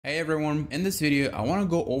Hey everyone, in this video I want to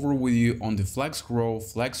go over with you on the flex grow,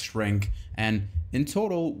 flex shrink, and in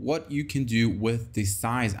total what you can do with the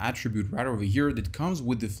size attribute right over here that comes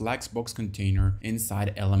with the flexbox container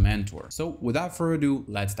inside Elementor. So without further ado,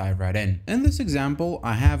 let's dive right in. In this example,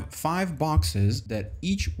 I have 5 boxes that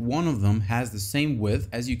each one of them has the same width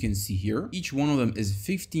as you can see here. Each one of them is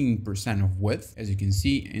 15% of width as you can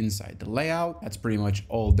see inside the layout. That's pretty much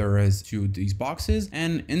all there is to these boxes.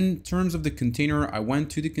 And in terms of the container, I went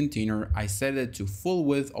to the container, I set it to full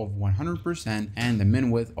width of 100% and the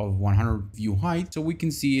min width of 100 view height, so we can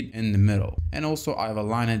see it in the middle. And also I've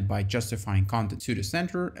aligned it by justifying content to the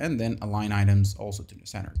center and then align items also to the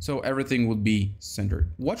center, so everything would be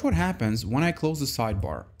centered. Watch what happens when I close the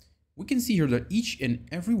sidebar. We can see here that each and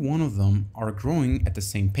every one of them are growing at the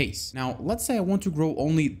same pace. Now, let's say I want to grow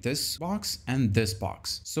only this box and this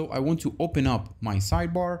box. So I want to open up my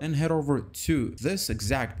sidebar and head over to this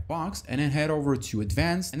exact box and then head over to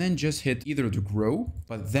advanced and then just hit either the grow,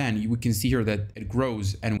 but then we can see here that it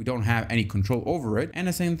grows and we don't have any control over it. And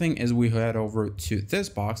the same thing is we head over to this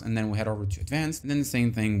box and then we head over to advanced and then the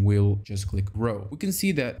same thing, we'll just click grow. We can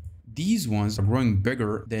see that these ones are growing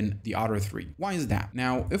bigger than the other 3. Why is that?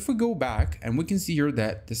 Now, if we go back and we can see here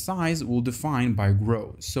that the size will define by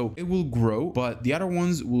grow. So it will grow, but the other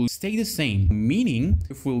ones will stay the same. Meaning,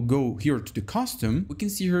 if we'll go here to the custom, we can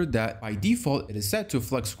see here that by default, it is set to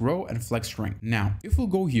flex grow and flex shrink. Now, if we'll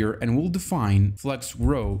go here and we'll define flex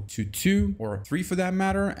grow to 2 or 3 for that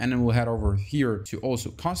matter, and then we'll head over here to also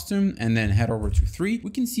custom and then head over to 3,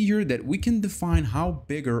 we can see here that we can define how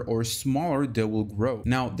bigger or smaller they will grow.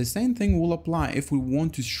 Now, the same thing will apply if we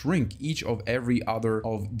want to shrink each of every other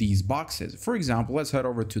of these boxes. For example, let's head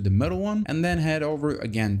over to the middle one and then head over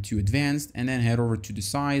again to advanced and then head over to the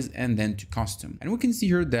size and then to custom. And we can see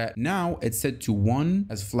here that now it's set to 1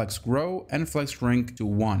 as flex grow and flex shrink to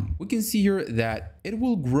 1. We can see here that it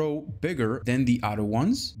will grow bigger than the other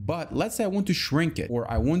ones, but let's say I want to shrink it, or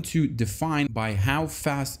I want to define by how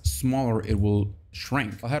fast smaller it will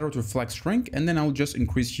shrink. I'll head over to flex shrink and then I'll just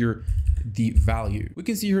increase here the value. We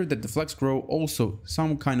can see here that the flex grow also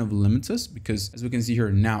some kind of limits us, because as we can see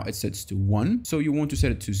here now it sets to 1, so you want to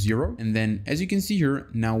set it to 0. And then as you can see here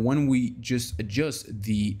now, when we just adjust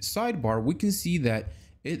the sidebar, we can see that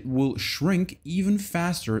it will shrink even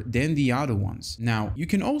faster than the other ones. Now, you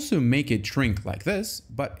can also make it shrink like this,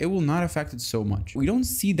 but it will not affect it so much. We don't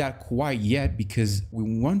see that quite yet because we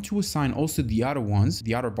want to assign also the other ones,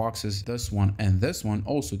 the other boxes, this one and this one,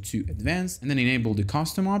 also to advanced, and then enable the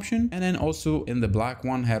custom option. And then also in the black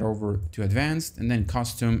one, head over to advanced and then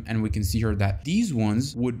custom. And we can see here that these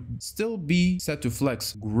ones would still be set to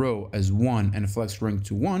flex grow as 1 and flex shrink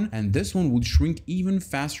to 1. And this one would shrink even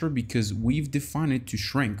faster because we've defined it to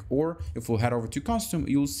shrink. Or if we'll head over to custom,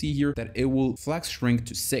 you'll see here that it will flex shrink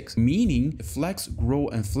to 6, meaning the flex grow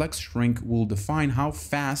and flex shrink will define how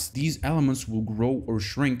fast these elements will grow or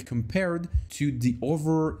shrink compared to the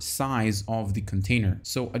over size of the container.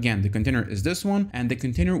 So again, the container is this one, and the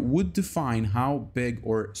container would define how big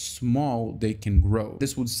or small they can grow.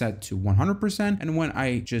 This would set to 100%, and when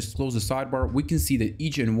I just close the sidebar, we can see that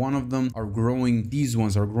each and one of them are growing. These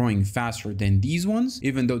ones are growing faster than these ones,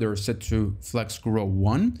 even though they're set to flex grow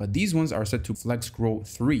 1, but these ones are set to flex grow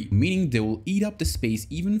 3, meaning they will eat up the space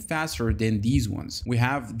even faster than these ones. We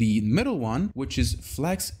have the middle one, which is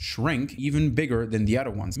flex shrink, even bigger than the other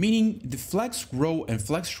ones, meaning the flex grow and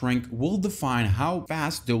flex shrink will define how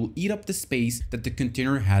fast they will eat up the space that the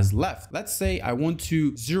container has left. Let's say I want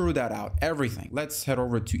to zero that out, everything. Let's head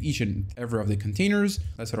over to each and every of the containers.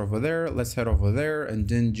 Let's head over there, let's head over there, and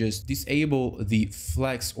then just disable the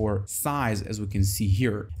flex or size. As we can see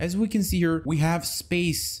here, we have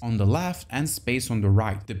space on the left and space on the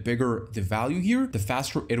right. The bigger the value here, the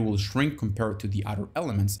faster it will shrink compared to the other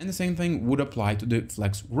elements. And the same thing would apply to the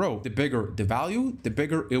flex grow. The bigger the value, the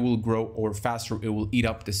bigger it will grow, or faster it will eat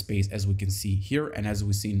up the space, as we can see here and as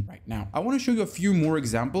we've seen right now. I want to show you a few more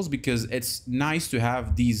examples because it's nice to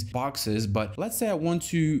have these boxes, but let's say I want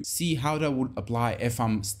to see how that would apply if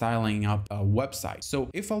I'm styling up a website. So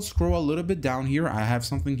if I'll scroll a little bit down here, I have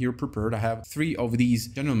something here prepared. I have 3 of these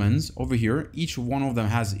gentlemen over here. Each one of them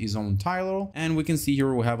has his own title, and we can see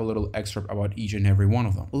here we have a little excerpt about each and every one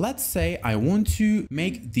of them. Let's say I want to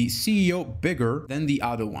make the CEO bigger than the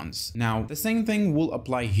other ones. Now, the same thing will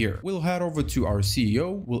apply here. We'll head over to our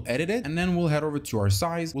CEO, we'll edit it, and then we'll head over to our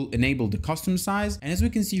size, we'll enable the custom size, and as we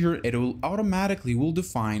can see here, it will automatically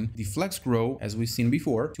define the flex grow, as we've seen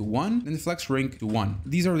before, to 1, and the flex shrink to 1.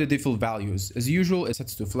 These are the default values. As usual, it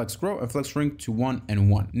sets to flex grow and flex shrink to 1 and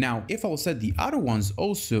 1. Now, if I'll set the other ones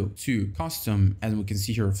also to custom as as we can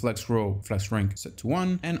see here, flex grow, flex shrink set to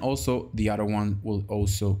 1, and also the other one will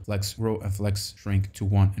also flex grow and flex shrink to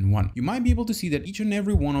 1 and 1. You might be able to see that each and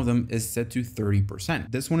every one of them is set to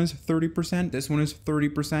 30%. This one is 30%, this one is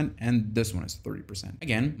 30%, and this one is 30%.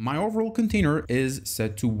 Again, my overall container is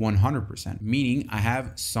set to 100%, meaning I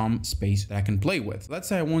have some space that I can play with. Let's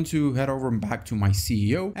say I want to head over back to my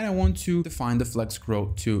CEO and I want to define the flex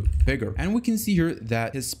grow to bigger. And we can see here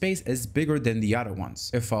that his space is bigger than the other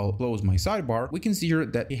ones. If I'll close my sidebar, we can see here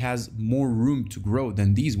that it has more room to grow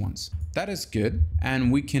than these ones. That is good.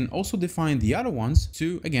 And we can also define the other ones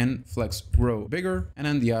to, again, flex grow bigger, and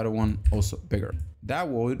then the other one also bigger. That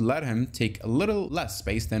would let him take a little less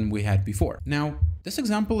space than we had before. Now, this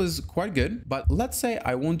example is quite good, but let's say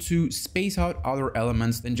I want to space out other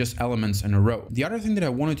elements than just elements in a row. The other thing that I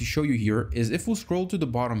wanted to show you here is if we scroll to the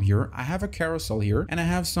bottom here, I have a carousel here and I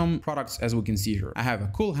have some products as we can see here. I have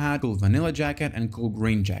a cool hat, cool vanilla jacket, and cool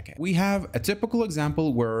green jacket. We have a typical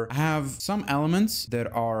example where I have some elements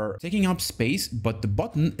that are taking up space, but the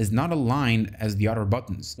button is not aligned as the other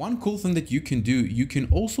buttons. One cool thing that you can do, you can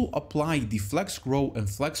also apply the flex grow and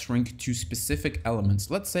flex shrink to specific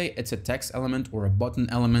elements. Let's say it's a text element or a button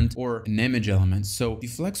element or an image element. So the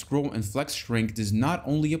flex grow and flex shrink does not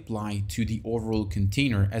only apply to the overall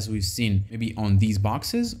container as we've seen maybe on these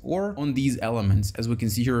boxes or on these elements. As we can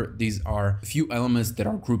see here, these are a few elements that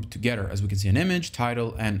are grouped together. As we can see, an image,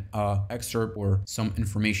 title, and excerpt or some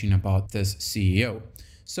information about this CEO.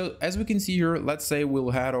 So as we can see here, let's say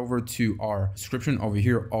we'll head over to our description over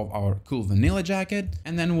here of our cool vanilla jacket,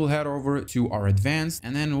 and then we'll head over to our advanced,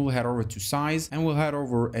 and then we'll head over to size, and we'll head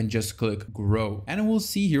over and just click grow. And we'll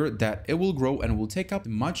see here that it will grow and will take up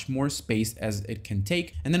much more space as it can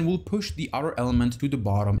take. And then we'll push the other element to the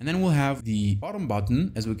bottom, and then we'll have the bottom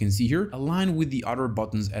button, as we can see here, aligned with the other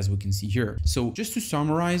buttons as we can see here. So just to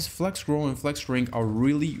summarize, flex grow and flex shrink are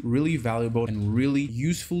really valuable and really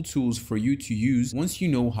useful tools for you to use once you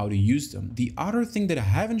know how to use them. The other thing that I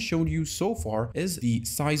haven't shown you so far is the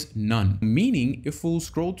size none, meaning if we'll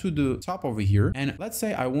scroll to the top over here, and let's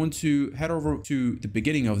say I want to head over to the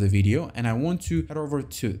beginning of the video and I want to head over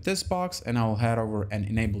to this box, and I'll head over and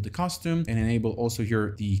enable the custom and enable also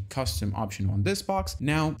here the custom option on this box.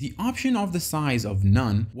 Now the option of the size of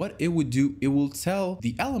none, what it would do, it will tell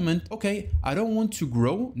the element, okay, I don't want to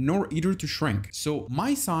grow nor either to shrink. So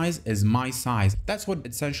my size is my size. That's what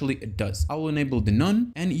essentially it does. I will enable the none,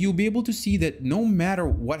 and you'll be able to see that no matter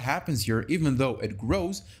what happens here, even though it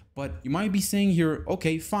grows, but you might be saying here,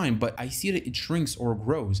 okay, fine, but I see that it shrinks or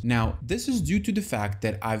grows. Now, this is due to the fact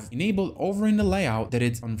that I've enabled over in the layout that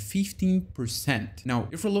it's on 15%. Now,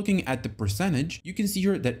 if we're looking at the percentage, you can see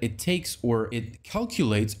here that it takes or it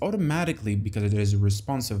calculates automatically, because it is a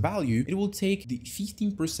responsive value, it will take the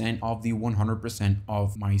 15% of the 100%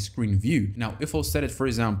 of my screen view. Now, if I'll set it, for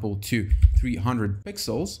example, to 300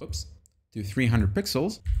 pixels, to 300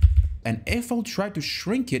 pixels, and if I'll try to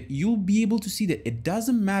shrink it, you'll be able to see that it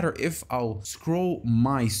doesn't matter if I'll scroll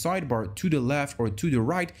my sidebar to the left or to the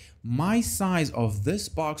right, my size of this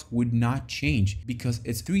box would not change because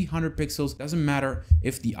it's 300 pixels. Doesn't matter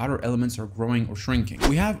if the other elements are growing or shrinking.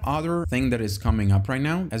 We have other thing that is coming up right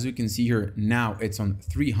now. As we can see here, now it's on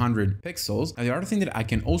 300 pixels. And the other thing that I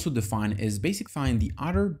can also define is basically find the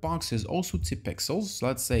other boxes also to pixels. So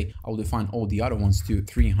let's say I'll define all the other ones to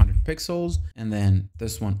 300 pixels, and then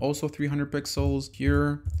this one also 300 pixels,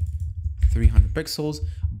 here 300 pixels.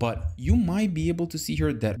 But you might be able to see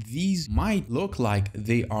here that these might look like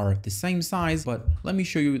they are the same size, but let me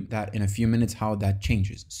show you that in a few minutes how that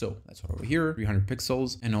changes. So that's over here, 300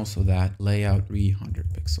 pixels, and also that layout 300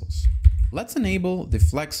 pixels. Let's enable the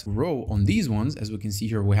flex grow on these ones. As we can see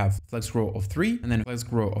here, we have flex grow of 3 and then flex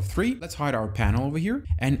grow of 3. Let's hide our panel over here.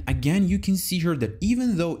 And again, you can see here that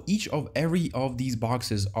even though each of every of these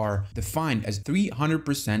boxes are defined as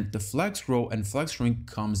 300%, the flex grow and flex shrink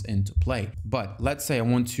comes into play. But let's say I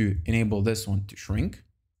want to enable this one to shrink,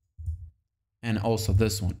 and also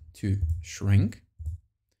this one to shrink.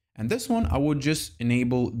 And this one, I would just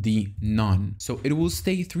enable the none. So it will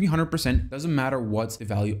stay 300%. Doesn't matter what's the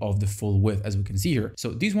value of the full width, as we can see here. So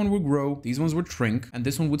these ones would grow, these ones would shrink, and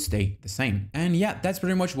this one would stay the same. And yeah, that's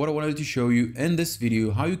pretty much what I wanted to show you in this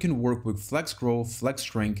video, how you can work with flex grow, flex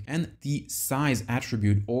shrink, and the size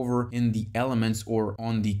attribute over in the elements or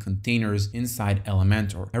on the containers inside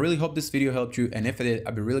Elementor. I really hope this video helped you. And if it did,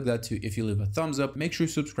 I'd be really glad to if you leave a thumbs up. Make sure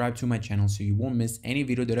you subscribe to my channel so you won't miss any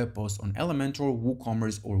video that I post on Elementor,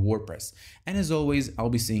 WooCommerce, or WordPress. And as always, I'll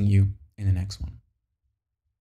be seeing you in the next one.